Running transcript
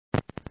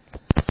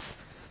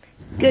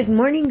Good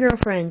morning,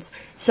 girlfriends.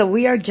 So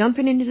we are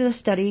jumping into the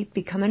study,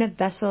 Becoming a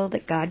Vessel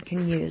that God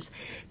Can Use.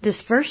 This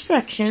first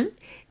section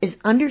is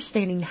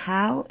understanding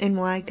how and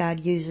why God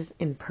uses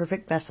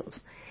imperfect vessels.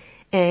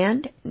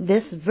 And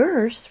this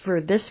verse for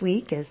this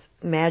week is,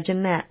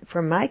 imagine that,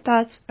 for my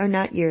thoughts are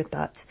not your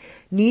thoughts,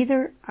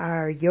 neither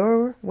are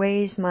your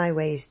ways my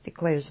ways,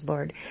 declares the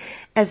Lord.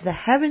 As the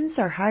heavens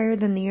are higher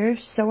than the earth,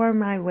 so are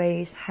my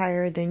ways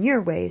higher than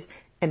your ways,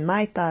 and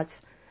my thoughts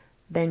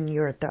than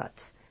your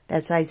thoughts.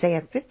 That's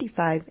Isaiah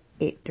 55,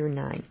 8 through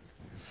 9.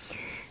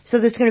 So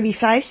there's going to be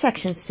 5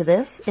 sections to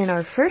this, and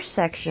our first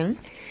section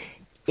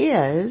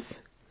is,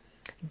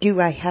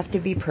 do I have to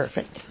be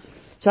perfect?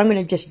 So I'm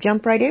going to just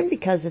jump right in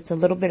because it's a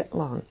little bit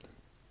long.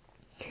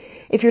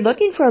 If you're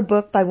looking for a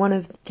book by one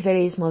of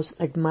today's most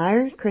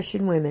admired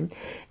Christian women,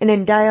 an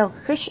ideal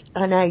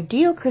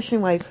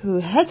Christian wife who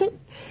hasn't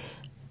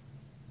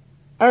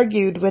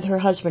argued with her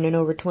husband in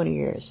over 20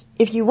 years.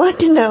 If you want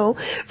to know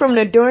from an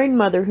adoring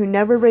mother who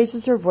never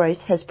raises her voice,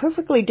 has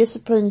perfectly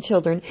disciplined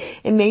children,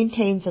 and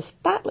maintains a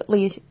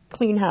spotlessly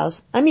clean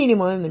house, I mean a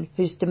woman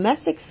whose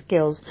domestic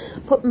skills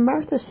put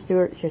Martha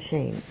Stewart to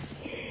shame.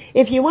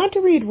 If you want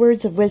to read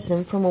words of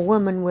wisdom from a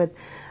woman with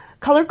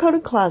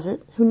color-coded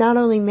closet, who not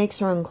only makes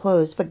her own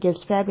clothes, but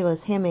gives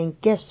fabulous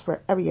handmade gifts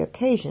for every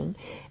occasion,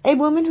 a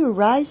woman who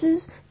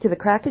rises to the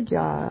crack of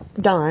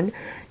dawn,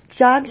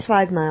 jogs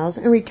 5 miles,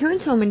 and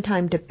returns home in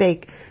time to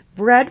bake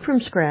bread from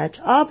scratch,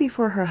 all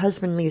before her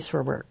husband leaves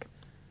for work.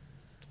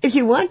 If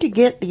you want to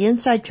get the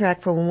inside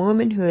track from a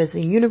woman who is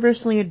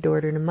universally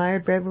adored and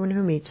admired by everyone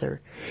who meets her,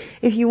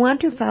 if you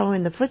want to follow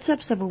in the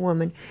footsteps of a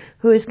woman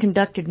who has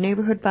conducted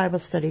neighborhood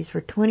Bible studies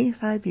for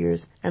 25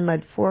 years and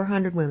led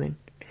 400 women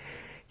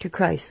to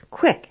Christ,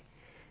 quick,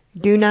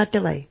 do not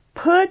delay.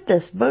 Put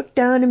this book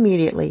down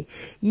immediately.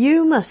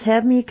 You must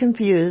have me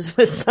confused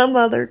with some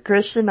other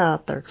Christian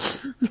author.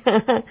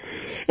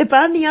 If,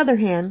 on the other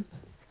hand,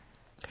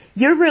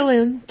 you're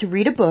willing to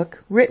read a book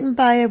written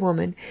by a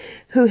woman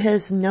who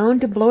has known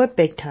to blow it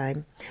big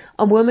time,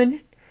 a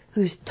woman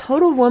whose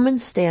total woman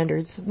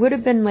standards would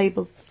have been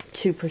labeled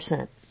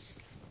 2%.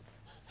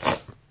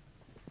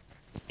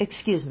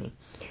 Excuse me.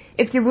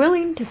 If you're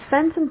willing to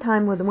spend some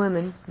time with a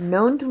woman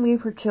known to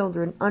leave her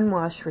children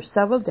unwashed for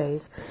several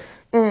days,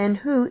 and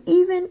who,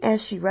 even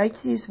as she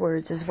writes these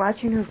words, is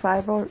watching her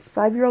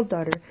 5-year-old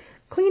daughter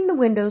clean the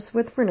windows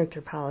with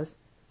furniture polish,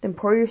 then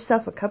pour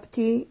yourself a cup of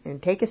tea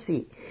and take a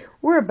seat.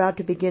 We're about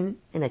to begin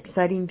an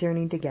exciting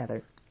journey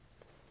together.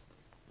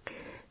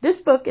 This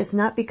book is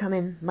not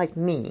becoming like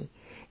me.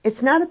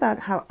 It's not about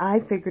how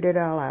I figured it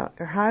all out,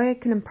 or how I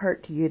can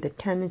impart to you the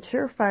 10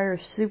 surefire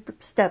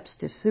steps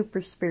to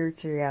super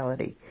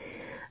spirituality.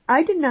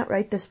 I did not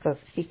write this book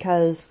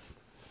because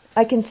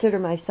I consider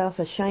myself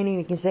a shining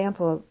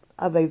example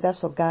of a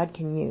vessel God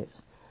can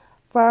use.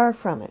 Far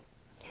from it.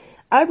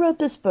 I wrote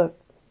this book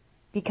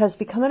because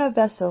becoming a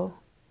vessel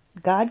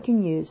God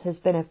can use has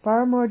been a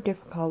far more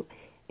difficult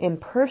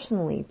and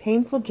personally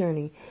painful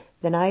journey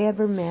than I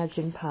ever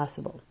imagined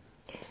possible.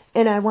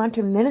 And I want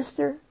to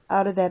minister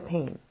out of that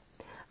pain.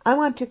 I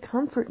want to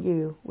comfort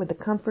you with the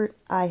comfort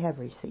I have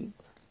received.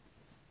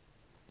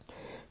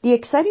 The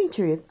exciting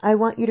truth I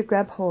want you to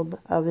grab hold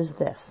of is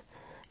this.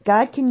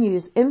 God can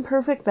use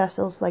imperfect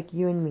vessels like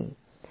you and me.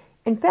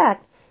 In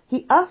fact,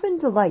 He often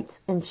delights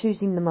in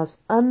choosing the most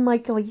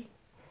unlikely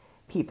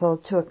people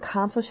to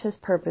accomplish His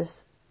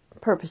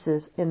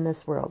purposes in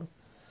this world.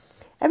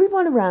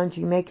 Everyone around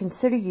you may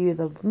consider you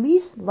the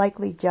least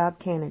likely job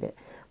candidate,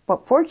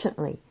 but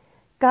fortunately,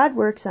 God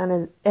works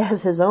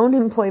as His own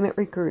employment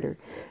recruiter.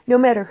 No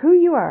matter who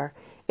you are,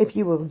 if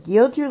you will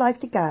yield your life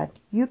to God,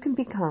 you can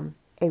become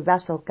a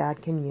vessel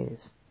God can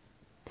use.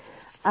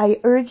 I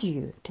urge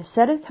you to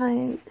set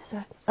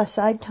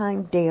aside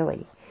time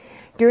daily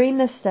during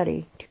this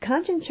study to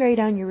concentrate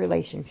on your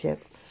relationship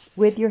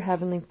with your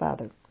Heavenly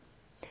Father.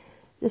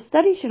 The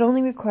study should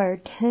only require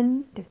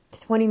 10 to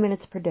 20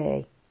 minutes per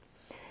day.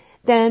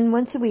 Then,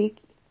 once a week,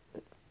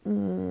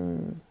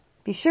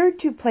 be sure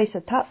to place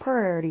a top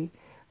priority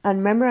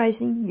on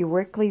memorizing your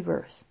weekly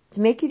verse. To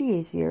make it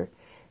easier,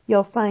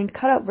 you'll find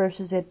cutout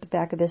verses at the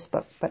back of this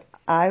book, but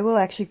I will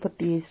actually put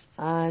these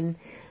on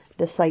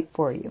the site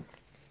for you.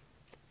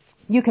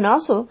 You can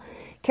also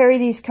carry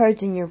these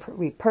cards in your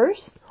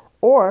purse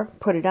or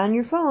put it on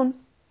your phone.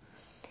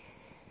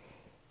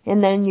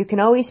 And then you can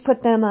always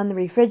put them on the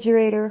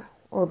refrigerator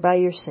or by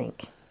your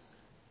sink.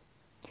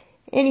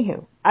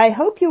 Anywho, I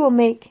hope you will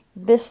make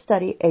this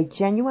study a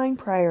genuine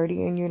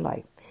priority in your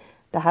life.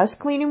 The house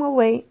cleaning will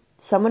wait.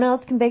 Someone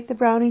else can bake the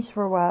brownies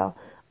for a while.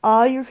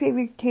 All your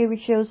favorite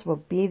TV shows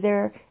will be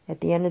there at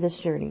the end of this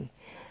journey.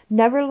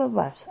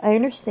 Nevertheless, I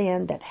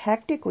understand that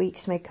hectic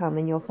weeks may come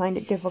and you'll find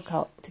it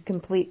difficult to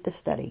complete the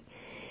study.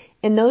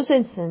 In those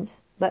instances,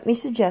 let me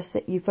suggest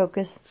that you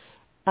focus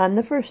on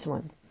the first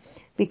one,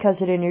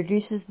 because it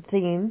introduces the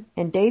theme,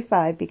 and day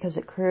 5 because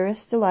it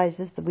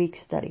crystallizes the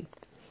week's study.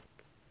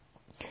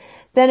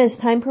 Then, as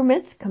time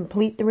permits,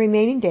 complete the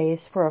remaining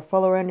days for a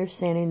fuller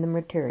understanding of the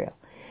material.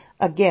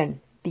 Again,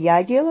 the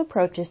ideal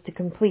approach is to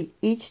complete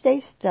each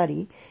day's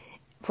study.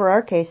 For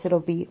our case,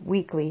 it'll be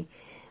weekly,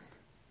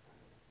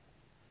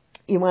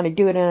 you want to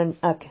do it in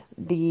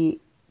the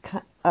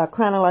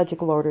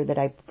chronological order that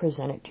I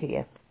present it to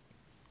you.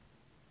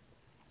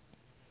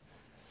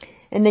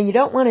 And then you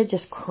don't want to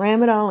just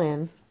cram it all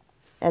in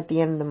at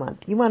the end of the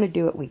month. You want to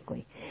do it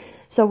weekly.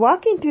 So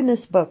walking through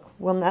this book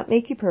will not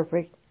make you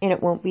perfect, and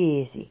it won't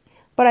be easy.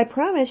 But I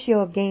promise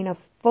you'll gain a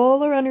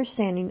fuller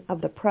understanding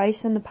of the price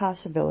and the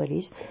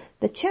possibilities,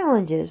 the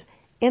challenges,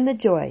 and the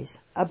joys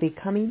of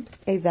becoming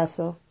a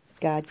vessel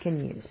God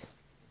can use.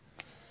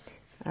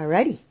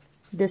 Alrighty.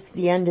 This is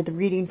the end of the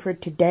reading for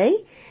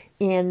today,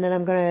 and then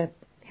I'm going to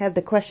have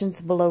the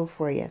questions below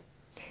for you.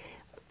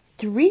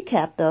 To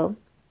recap, though,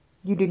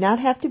 you do not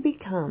have to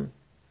become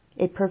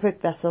a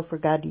perfect vessel for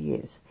God to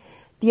use.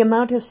 The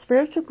amount of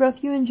spiritual growth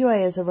you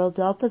enjoy as a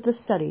result of the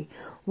study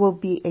will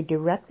be a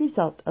direct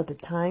result of the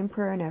time,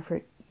 prayer, and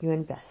effort you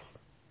invest.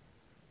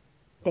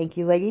 Thank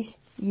you, ladies.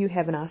 You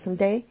have an awesome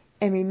day,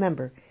 and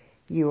remember,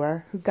 you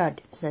are who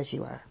God says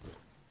you are.